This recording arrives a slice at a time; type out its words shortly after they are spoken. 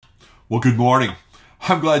Well, good morning.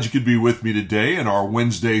 I'm glad you could be with me today in our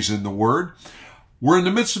Wednesdays in the Word. We're in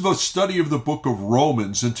the midst of a study of the book of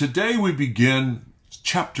Romans, and today we begin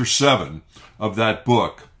chapter 7 of that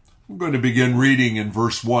book. I'm going to begin reading in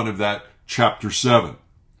verse 1 of that chapter 7.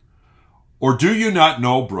 Or do you not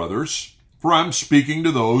know, brothers, for I'm speaking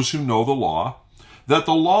to those who know the law, that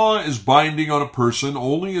the law is binding on a person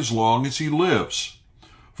only as long as he lives?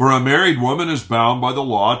 For a married woman is bound by the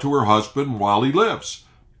law to her husband while he lives.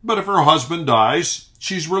 But if her husband dies,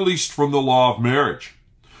 she's released from the law of marriage.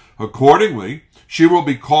 Accordingly, she will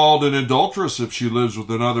be called an adulteress if she lives with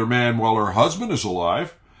another man while her husband is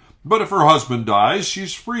alive. But if her husband dies,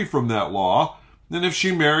 she's free from that law, and if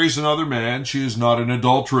she marries another man, she is not an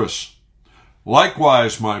adulteress.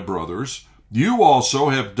 Likewise, my brothers, you also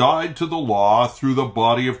have died to the law through the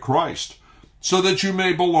body of Christ, so that you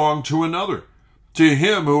may belong to another, to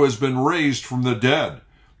him who has been raised from the dead,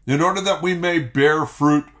 in order that we may bear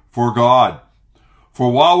fruit for God.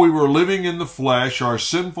 For while we were living in the flesh, our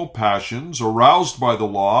sinful passions, aroused by the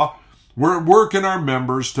law, were at work in our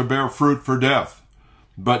members to bear fruit for death.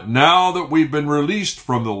 But now that we've been released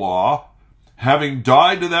from the law, having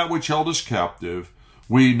died to that which held us captive,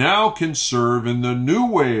 we now can serve in the new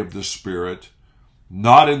way of the Spirit,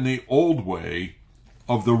 not in the old way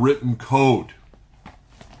of the written code.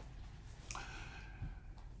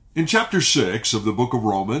 In chapter 6 of the book of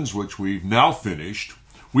Romans, which we've now finished,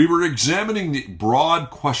 we were examining the broad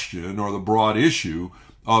question or the broad issue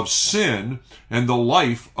of sin and the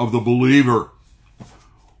life of the believer.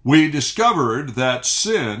 We discovered that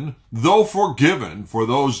sin, though forgiven for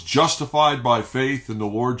those justified by faith in the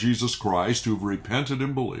Lord Jesus Christ who've repented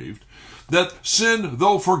and believed, that sin,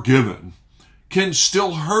 though forgiven, can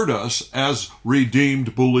still hurt us as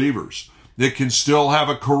redeemed believers. It can still have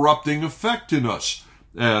a corrupting effect in us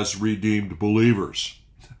as redeemed believers.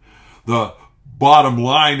 The bottom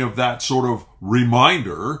line of that sort of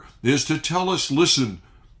reminder is to tell us, listen,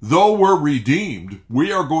 though we're redeemed,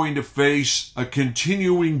 we are going to face a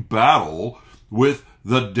continuing battle with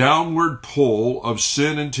the downward pull of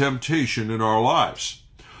sin and temptation in our lives.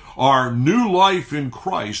 Our new life in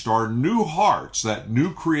Christ, our new hearts, that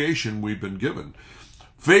new creation we've been given,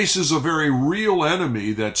 faces a very real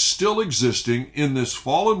enemy that's still existing in this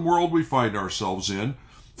fallen world we find ourselves in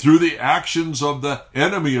through the actions of the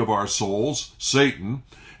enemy of our souls, Satan,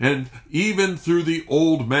 and even through the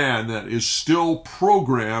old man that is still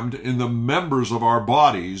programmed in the members of our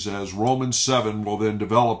bodies, as Romans 7 will then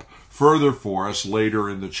develop further for us later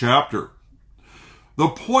in the chapter. The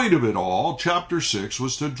point of it all, chapter 6,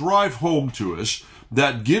 was to drive home to us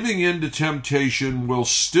that giving in to temptation will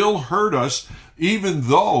still hurt us, even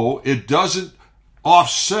though it doesn't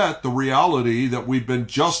offset the reality that we've been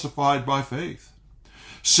justified by faith.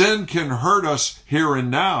 Sin can hurt us here and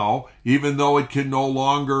now, even though it can no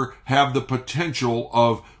longer have the potential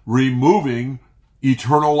of removing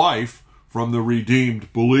eternal life from the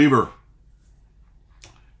redeemed believer.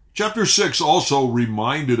 Chapter 6 also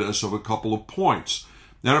reminded us of a couple of points,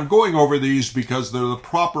 and I'm going over these because they're the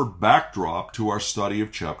proper backdrop to our study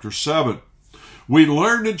of chapter 7. We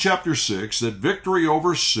learned in chapter 6 that victory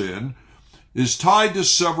over sin is tied to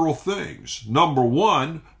several things. Number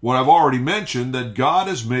one, what I've already mentioned, that God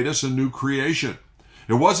has made us a new creation.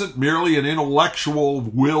 It wasn't merely an intellectual,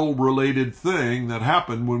 will-related thing that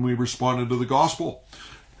happened when we responded to the gospel.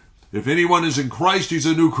 If anyone is in Christ, he's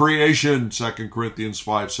a new creation, 2 Corinthians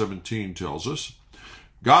 5:17 tells us.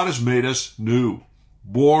 God has made us new,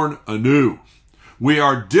 born anew. We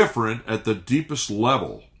are different at the deepest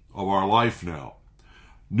level of our life now.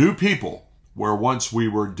 New people, where once we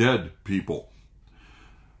were dead people.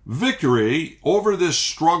 Victory over this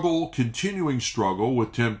struggle, continuing struggle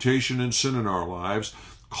with temptation and sin in our lives,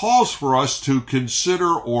 calls for us to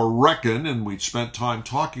consider or reckon, and we spent time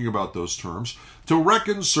talking about those terms, to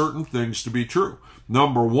reckon certain things to be true.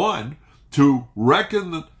 Number one, to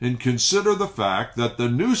reckon and consider the fact that the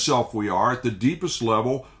new self we are at the deepest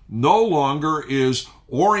level no longer is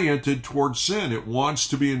oriented towards sin. It wants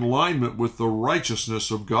to be in alignment with the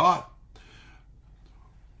righteousness of God.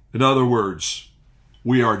 In other words,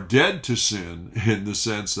 we are dead to sin in the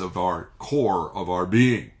sense of our core of our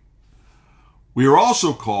being. We are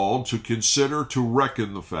also called to consider, to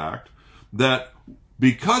reckon the fact that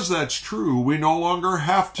because that's true, we no longer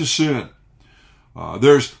have to sin.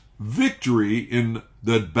 There's victory in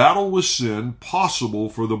the battle with sin possible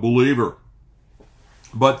for the believer.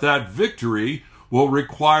 But that victory will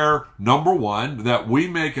require, number one, that we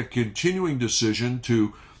make a continuing decision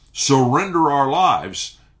to surrender our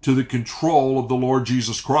lives to the control of the Lord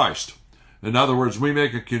Jesus Christ. In other words, we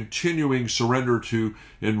make a continuing surrender to,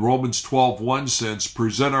 in Romans 12:1 sense,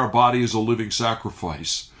 present our body as a living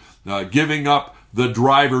sacrifice. giving up the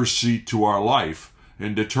driver's seat to our life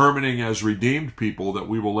and determining as redeemed people that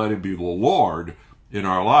we will let him be the Lord in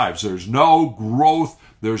our lives. There's no growth,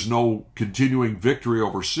 there's no continuing victory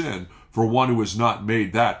over sin for one who has not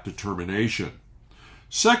made that determination.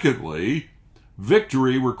 Secondly,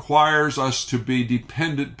 victory requires us to be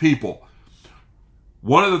dependent people.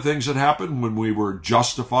 One of the things that happened when we were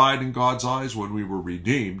justified in God's eyes, when we were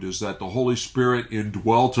redeemed, is that the Holy Spirit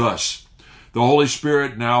indwelt us. The Holy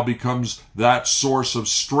Spirit now becomes that source of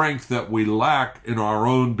strength that we lack in our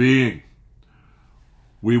own being.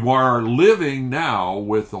 We are living now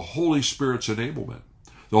with the Holy Spirit's enablement.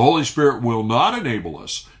 The Holy Spirit will not enable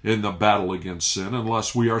us in the battle against sin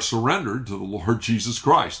unless we are surrendered to the Lord Jesus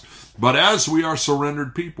Christ. But as we are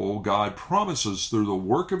surrendered people, God promises through the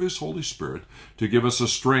work of his Holy Spirit to give us a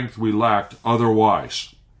strength we lacked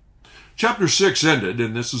otherwise. Chapter 6 ended,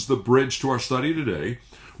 and this is the bridge to our study today,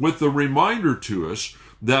 with the reminder to us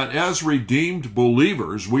that as redeemed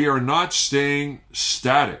believers, we are not staying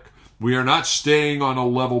static. We are not staying on a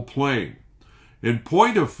level plane. In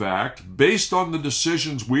point of fact, based on the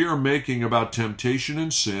decisions we are making about temptation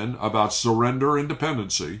and sin, about surrender and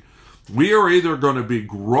dependency, we are either going to be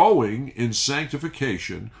growing in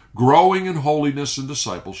sanctification, growing in holiness and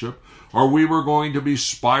discipleship, or we were going to be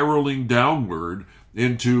spiraling downward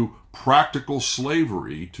into practical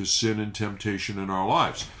slavery to sin and temptation in our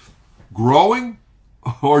lives. Growing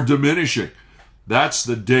or diminishing. That's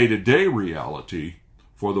the day-to-day reality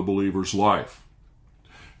for the believer's life.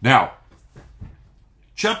 Now,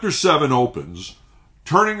 Chapter 7 opens,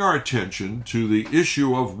 turning our attention to the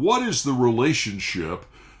issue of what is the relationship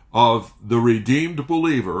of the redeemed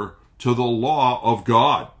believer to the law of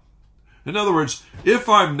God. In other words, if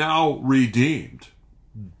I'm now redeemed,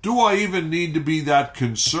 do I even need to be that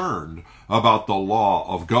concerned about the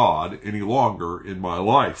law of God any longer in my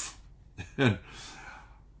life? And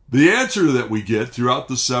the answer that we get throughout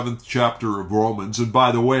the 7th chapter of Romans, and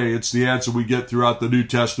by the way, it's the answer we get throughout the New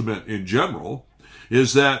Testament in general,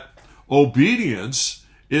 is that obedience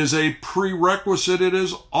is a prerequisite. It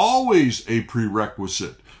is always a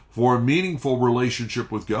prerequisite for a meaningful relationship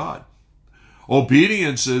with God.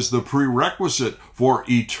 Obedience is the prerequisite for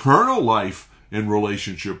eternal life in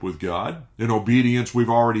relationship with God. In obedience, we've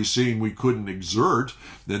already seen we couldn't exert,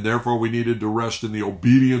 and therefore we needed to rest in the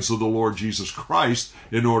obedience of the Lord Jesus Christ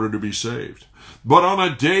in order to be saved. But on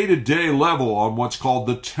a day-to-day level, on what's called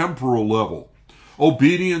the temporal level,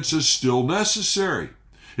 obedience is still necessary.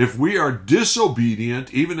 If we are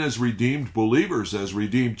disobedient, even as redeemed believers, as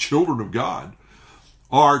redeemed children of God,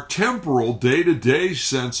 our temporal day-to-day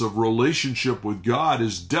sense of relationship with God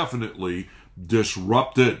is definitely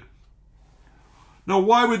disrupted. Now,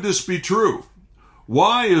 why would this be true?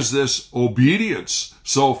 Why is this obedience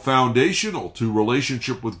so foundational to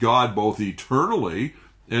relationship with God both eternally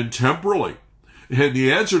and temporally? And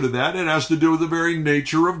the answer to that, it has to do with the very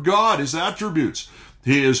nature of God, his attributes.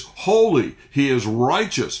 He is holy, he is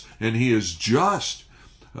righteous, and he is just.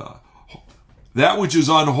 That which is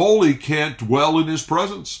unholy can't dwell in his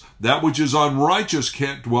presence. That which is unrighteous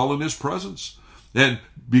can't dwell in his presence. And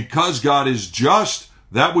because God is just,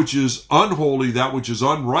 that which is unholy, that which is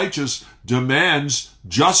unrighteous, demands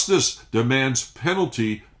justice, demands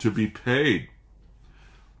penalty to be paid.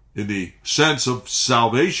 In the sense of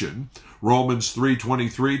salvation, Romans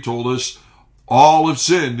 3:23 told us all have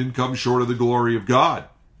sinned and come short of the glory of God.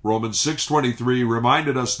 Romans 6:23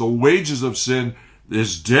 reminded us the wages of sin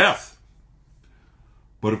is death.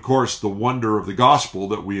 But of course, the wonder of the gospel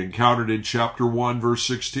that we encountered in chapter 1, verse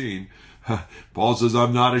 16, Paul says,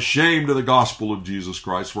 I'm not ashamed of the gospel of Jesus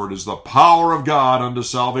Christ, for it is the power of God unto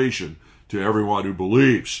salvation to everyone who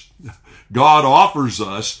believes. God offers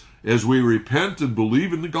us, as we repent and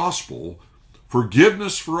believe in the gospel,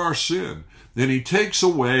 forgiveness for our sin, then he takes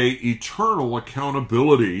away eternal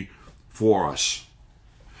accountability for us.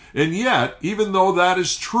 And yet, even though that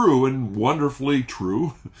is true and wonderfully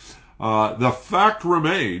true, the fact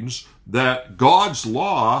remains that God's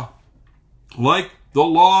law, like the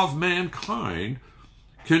law of mankind,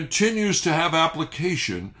 continues to have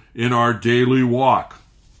application in our daily walk.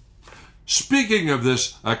 Speaking of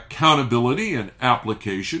this accountability and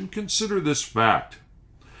application, consider this fact.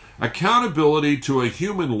 Accountability to a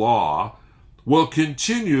human law will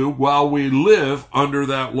continue while we live under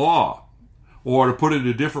that law. Or to put it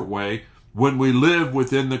a different way, when we live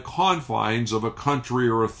within the confines of a country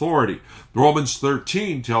or authority. Romans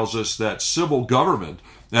 13 tells us that civil government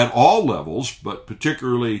at all levels, but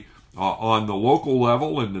particularly on the local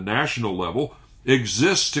level and the national level,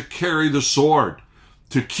 exists to carry the sword,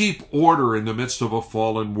 to keep order in the midst of a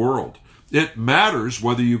fallen world. It matters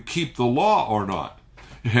whether you keep the law or not.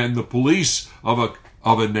 And the police of a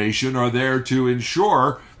of a nation are there to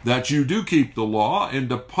ensure that you do keep the law and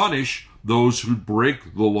to punish those who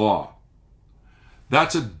break the law.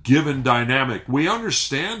 That's a given dynamic. We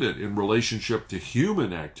understand it in relationship to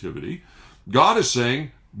human activity. God is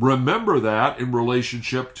saying, remember that in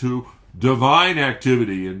relationship to divine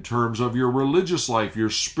activity in terms of your religious life, your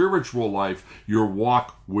spiritual life, your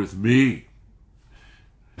walk with me.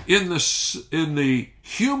 In the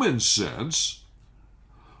human sense,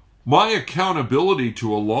 my accountability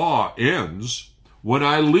to a law ends when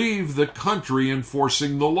I leave the country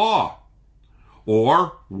enforcing the law,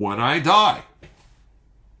 or when I die.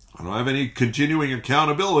 I don't have any continuing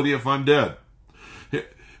accountability if I'm dead.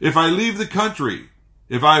 If I leave the country,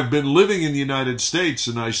 if I've been living in the United States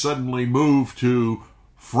and I suddenly move to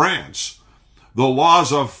France, the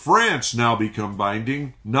laws of France now become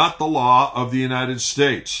binding, not the law of the United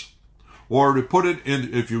States. Or to put it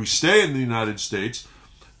in, if you stay in the United States,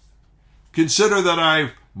 consider that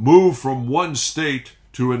I've moved from one state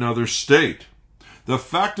to another state. The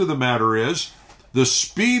fact of the matter is, the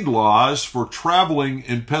speed laws for traveling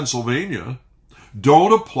in Pennsylvania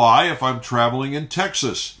don't apply if I'm traveling in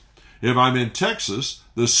Texas. If I'm in Texas,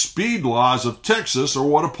 the speed laws of Texas are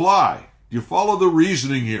what apply. You follow the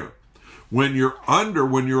reasoning here. When you're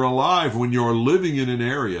alive, when you're living in an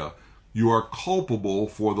area, you are culpable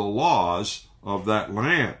for the laws of that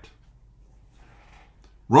land.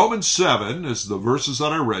 Romans 7, as the verses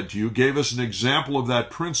that I read to you, gave us an example of that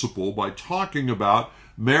principle by talking about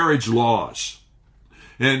marriage laws,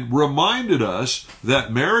 and reminded us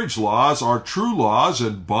that marriage laws are true laws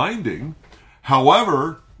and binding.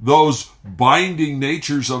 However, those binding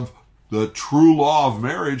natures of the true law of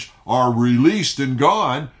marriage are released and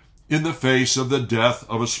gone in the face of the death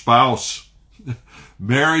of a spouse.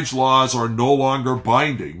 Marriage laws are no longer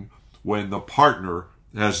binding when the partner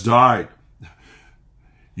has died.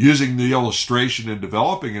 Using the illustration and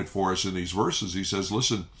developing it for us in these verses, he says,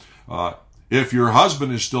 listen, if your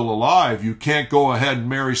husband is still alive, you can't go ahead and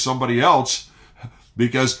marry somebody else,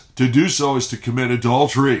 because to do so is to commit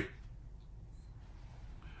adultery.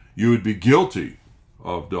 You would be guilty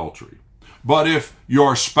of adultery. But if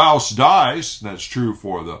your spouse dies, that's true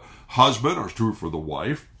for the husband or true for the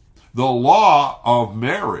wife, the law of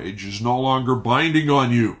marriage is no longer binding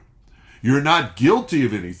on you. You're not guilty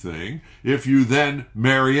of anything if you then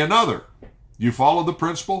marry another. You follow the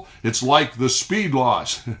principle? It's like the speed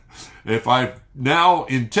laws. If I'm now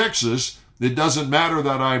in Texas, it doesn't matter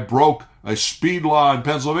that I broke a speed law in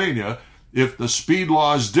Pennsylvania if the speed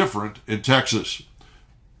law is different in Texas.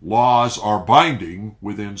 Laws are binding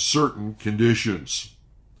within certain conditions.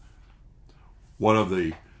 One of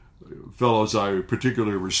the fellows I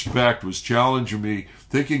particularly respect was challenging me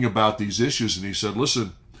thinking about these issues, and he said,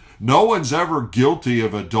 listen, no one's ever guilty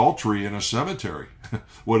of adultery in a cemetery.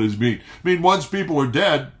 What does it mean? I mean, once people are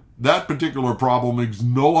dead, that particular problem is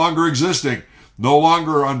no longer existing. No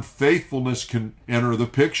longer unfaithfulness can enter the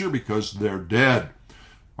picture because they're dead.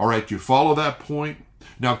 All right, you follow that point?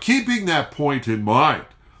 Now, keeping that point in mind,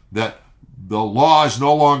 that the law is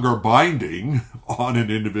no longer binding on an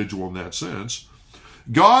individual in that sense,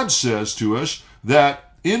 God says to us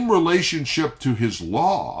that in relationship to his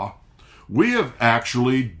law, we have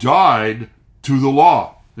actually died to the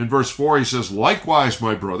law. In verse 4, he says, likewise,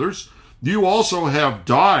 my brothers, you also have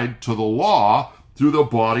died to the law through the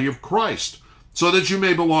body of Christ, so that you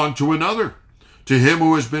may belong to another, to him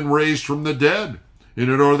who has been raised from the dead, in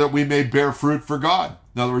order that we may bear fruit for God.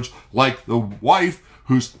 In other words, like the wife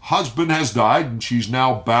whose husband has died and she's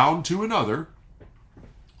now bound to another,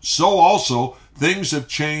 so also things have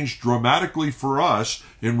changed dramatically for us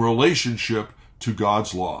in relationship to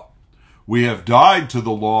God's law. We have died to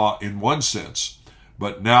the law in one sense,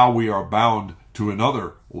 but now we are bound to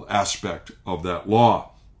another aspect of that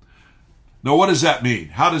law. Now, what does that mean?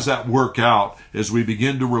 How does that work out as we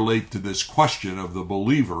begin to relate to this question of the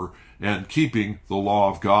believer and keeping the law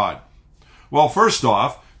of God? Well, first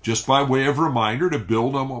off, just by way of reminder to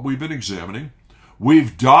build on what we've been examining,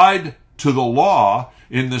 we've died to the law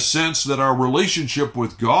in the sense that our relationship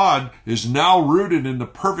with God is now rooted in the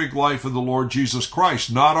perfect life of the Lord Jesus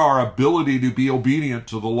Christ, not our ability to be obedient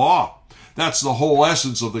to the law. That's the whole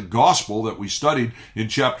essence of the gospel that we studied in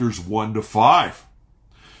chapters 1 to 5.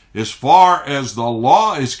 As far as the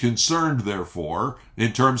law is concerned, therefore,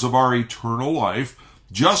 in terms of our eternal life,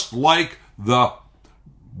 just like the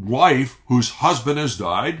wife whose husband has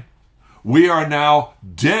died, we are now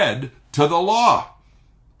dead to the law.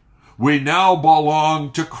 We now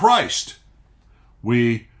belong to Christ.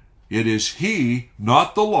 It is he,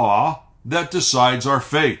 not the law, that decides our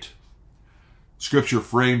fate. Scripture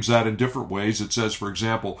frames that in different ways. It says, for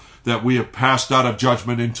example, that we have passed out of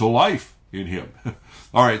judgment into life in him.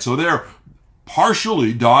 All right, so there,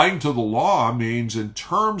 partially dying to the law means in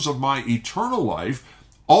terms of my eternal life,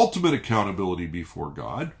 ultimate accountability before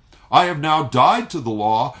God. I have now died to the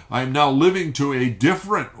law. I am now living to a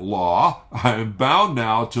different law. I am bound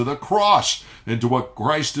now to the cross and to what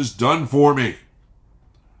Christ has done for me.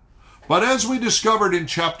 But as we discovered in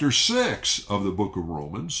chapter 6 of the book of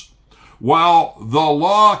Romans, while the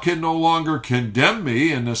law can no longer condemn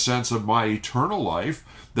me in the sense of my eternal life,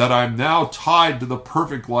 that I'm now tied to the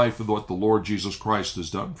perfect life of what the Lord Jesus Christ has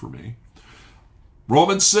done for me,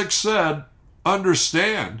 Romans 6 said,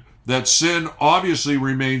 understand that sin obviously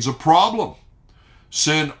remains a problem.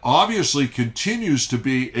 Sin obviously continues to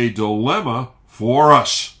be a dilemma for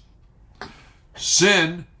us.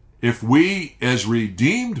 Sin, if we as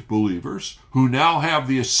redeemed believers who now have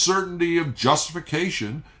the certainty of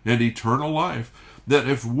justification and eternal life, that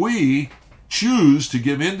if we choose to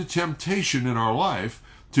give in to temptation in our life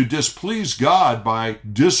to displease God by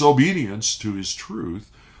disobedience to his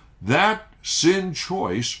truth, that sin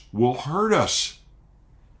choice will hurt us.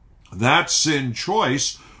 That sin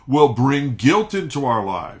choice will bring guilt into our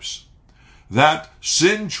lives. That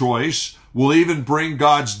sin choice will even bring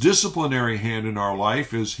God's disciplinary hand in our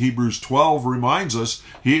life, as Hebrews 12 reminds us.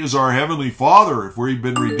 He is our heavenly Father. If we've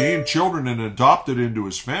been redeemed children and adopted into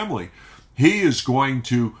his family, he is going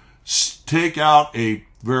to take out a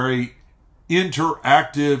very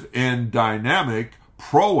interactive and dynamic,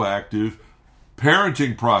 proactive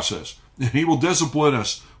parenting process. And he will discipline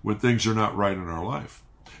us when things are not right in our life.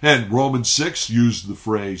 And Romans 6 used the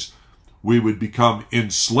phrase, we would become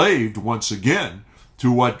enslaved once again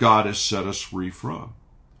to what God has set us free from.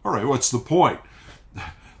 All right, what's the point?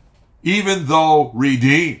 Even though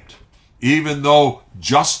redeemed, even though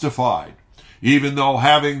justified, even though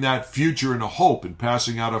having that future and a hope and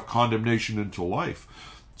passing out of condemnation into life,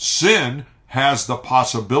 sin has the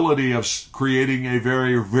possibility of creating a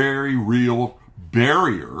very, very real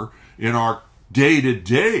barrier in our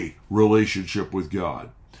day-to-day relationship with God,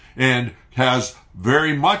 and has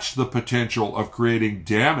very much the potential of creating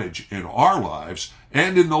damage in our lives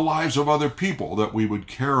and in the lives of other people that we would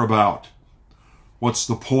care about. What's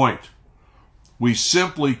the point? We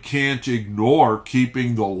simply can't ignore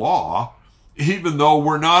keeping the law, even though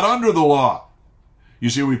we're not under the law. You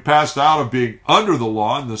see, we passed out of being under the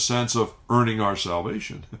law in the sense of earning our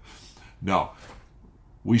salvation. No,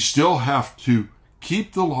 we still have to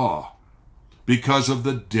keep the law because of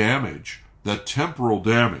the damage, the temporal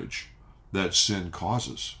damage that sin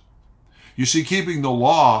causes. You see, keeping the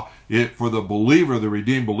law, for the believer, the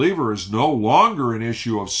redeemed believer, is no longer an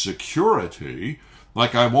issue of security,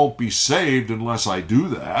 like I won't be saved unless I do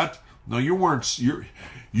that. No,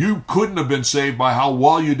 you couldn't have been saved by how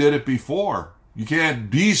well you did it before. You can't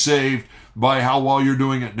be saved by how well you're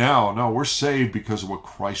doing it now. No, we're saved because of what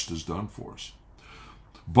Christ has done for us.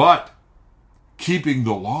 But keeping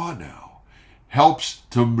the law now helps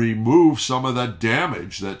to remove some of the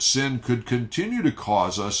damage that sin could continue to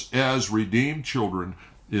cause us as redeemed children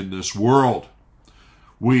in this world.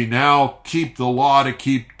 We now keep the law to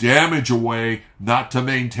keep damage away, not to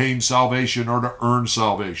maintain salvation or to earn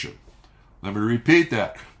salvation. Let me repeat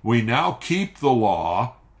that. We now keep the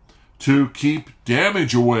law to keep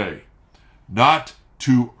damage away, not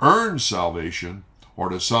to earn salvation or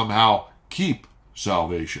to somehow keep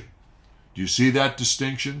salvation. Do you see that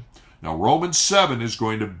distinction? Now, Romans 7 is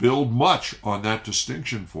going to build much on that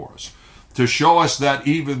distinction for us, to show us that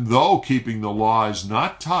even though keeping the law is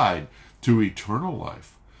not tied to eternal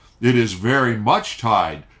life, it is very much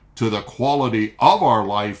tied to the quality of our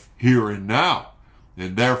life here and now,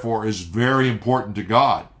 and therefore is very important to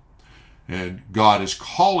God. And God is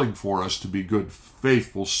calling for us to be good,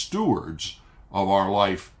 faithful stewards of our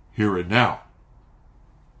life here and now.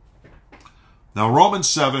 Now, Romans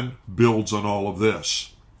 7 builds on all of this.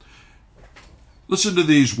 Listen to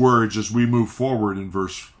these words as we move forward in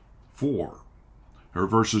verse 4.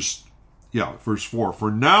 Verse 4.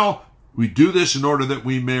 For now we do this in order that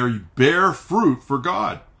we may bear fruit for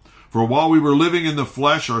God. For while we were living in the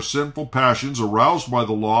flesh, our sinful passions, aroused by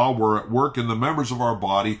the law, were at work in the members of our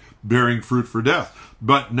body, bearing fruit for death.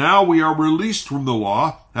 But now we are released from the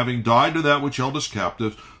law, having died to that which held us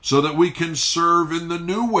captive, so that we can serve in the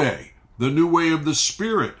new way of the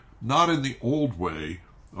Spirit, not in the old way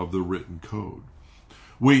of the written code.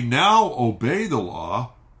 We now obey the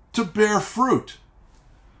law to bear fruit.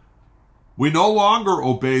 We no longer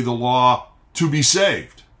obey the law to be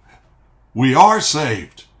saved. We are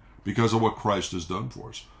saved because of what Christ has done for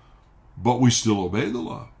us. But we still obey the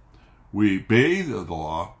law. We obey the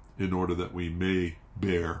law in order that we may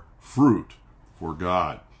bear fruit for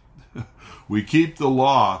God. We keep the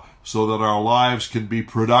law so that our lives can be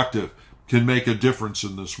productive, can make a difference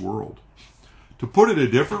in this world. To put it a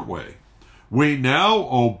different way, we now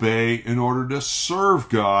obey in order to serve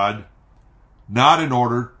God, not in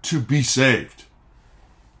order to be saved.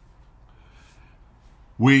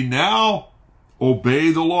 We now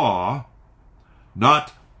obey the law,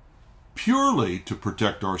 not purely to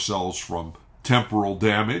protect ourselves from temporal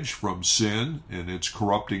damage from sin and its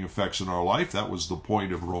corrupting effects in our life. That was the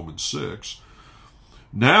point of Romans 6.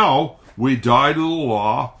 Now we die to the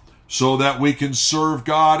law so that we can serve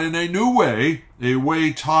God in a new way, a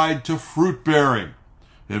way tied to fruit bearing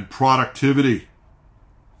and productivity.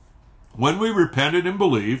 When we repented and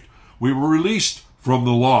believed, we were released from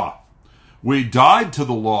the law. We died to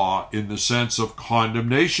the law in the sense of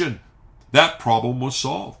condemnation. That problem was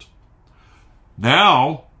solved.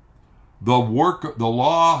 Now, the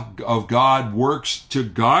law of God works to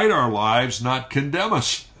guide our lives, not condemn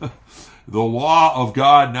us. The law of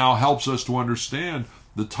God now helps us to understand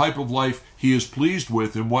the type of life He is pleased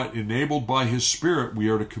with and what, enabled by His Spirit, we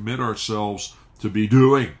are to commit ourselves to be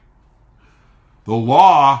doing. The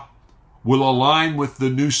law will align with the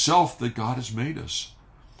new self that God has made us,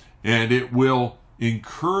 and it will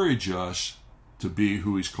encourage us to be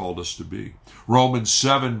who He's called us to be. Romans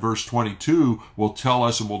 7 verse 22 will tell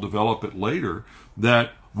us, and we'll develop it later,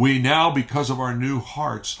 that we now, because of our new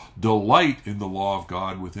hearts, delight in the law of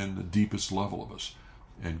God within the deepest level of us.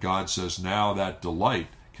 And God says now that delight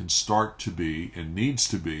can start to be and needs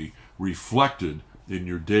to be reflected in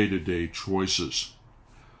your day-to-day choices.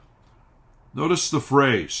 Notice the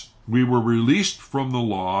phrase, we were released from the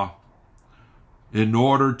law in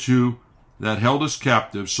order to, that held us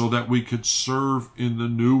captive so that we could serve in the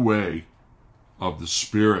new way of the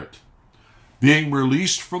Spirit. Being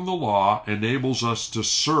released from the law enables us to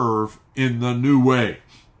serve in the new way.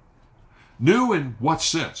 New in what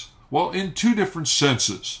sense? Well, in two different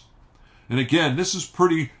senses. And again, this is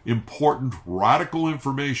pretty important, radical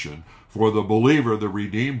information for the believer, the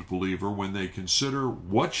redeemed believer, when they consider,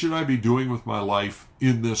 what should I be doing with my life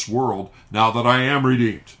in this world now that I am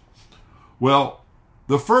redeemed? Well,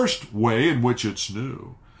 the first way in which it's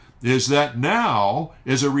new is that now,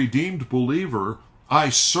 as a redeemed believer, I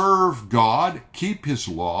serve God, keep His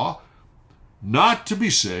law, not to be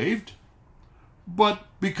saved, but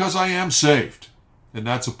because I am saved. And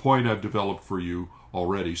that's a point I've developed for you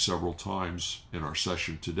already several times in our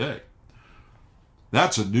session today.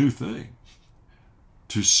 That's a new thing.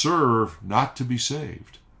 To serve, not to be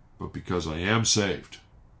saved, but because I am saved.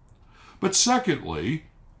 But secondly,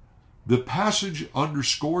 the passage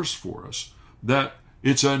underscores for us that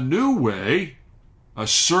it's a new way, a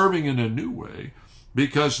serving in a new way,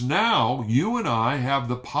 because now you and I have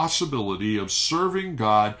the possibility of serving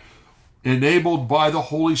God enabled by the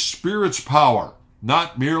Holy Spirit's power,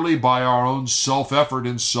 not merely by our own self-effort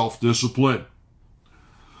and self-discipline.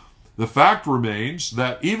 The fact remains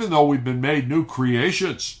that even though we've been made new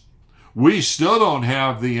creations, we still don't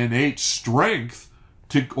have the innate strength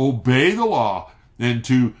to obey the law and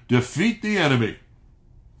to defeat the enemy.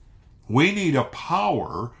 We need a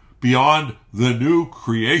power beyond the new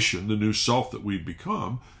creation, the new self that we've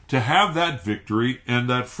become, to have that victory and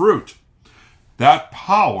that fruit. That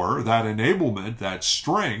power, that enablement, that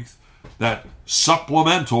strength, that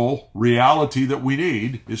supplemental reality that we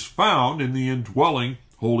need is found in the indwelling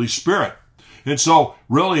Holy Spirit. And so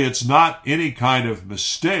really it's not any kind of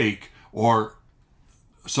mistake or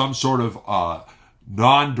some sort of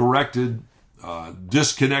non-directed,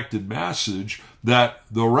 disconnected message that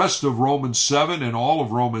the rest of Romans 7 and all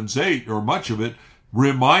of Romans 8, or much of it,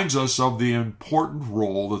 reminds us of the important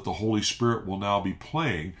role that the Holy Spirit will now be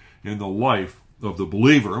playing in the life of the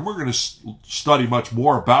believer. And we're going to study much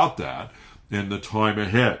more about that in the time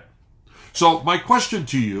ahead. So my question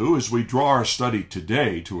to you as we draw our study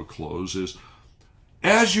today to a close is,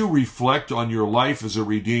 as you reflect on your life as a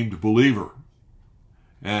redeemed believer,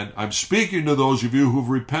 and I'm speaking to those of you who've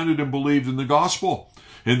repented and believed in the gospel,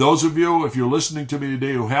 and those of you, if you're listening to me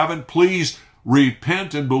today who haven't, please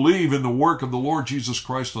repent and believe in the work of the Lord Jesus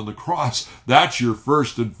Christ on the cross. That's your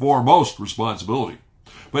first and foremost responsibility.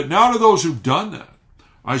 But now to those who've done that,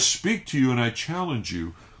 I speak to you and I challenge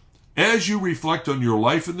you, as you reflect on your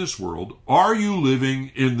life in this world, are you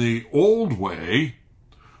living in the old way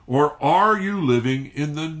or are you living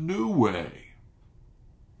in the new way?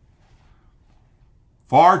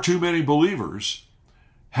 Far too many believers,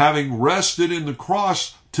 having rested in the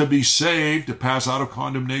cross to be saved, to pass out of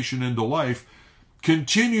condemnation into life,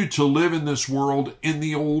 continue to live in this world in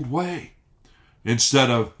the old way instead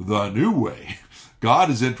of the new way. God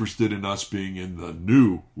is interested in us being in the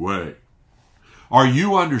new way. Are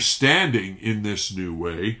you understanding in this new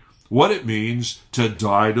way what it means to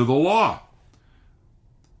die to the law?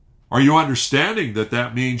 Are you understanding that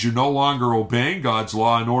that means you're no longer obeying God's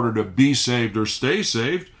law in order to be saved or stay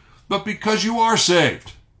saved, but because you are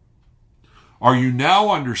saved? Are you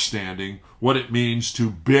now understanding what it means to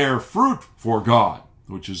bear fruit for God,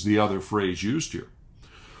 which is the other phrase used here?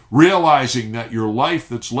 Realizing that your life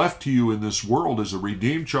that's left to you in this world as a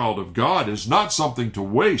redeemed child of God is not something to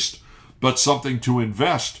waste, but something to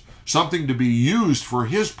invest, something to be used for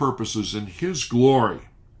His purposes and His glory.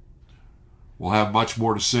 We'll have much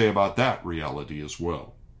more to say about that reality as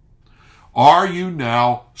well. Are you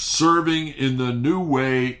now serving in the new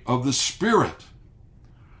way of the Spirit?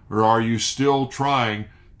 Or are you still trying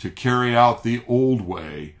to carry out the old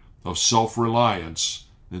way of self-reliance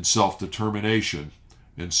and self-determination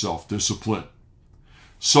and self-discipline?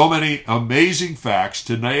 So many amazing facts.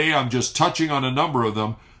 Today I'm just touching on a number of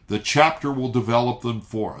them. The chapter will develop them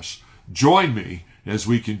for us. Join me as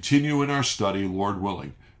we continue in our study, Lord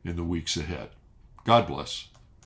willing, in the weeks ahead. God bless.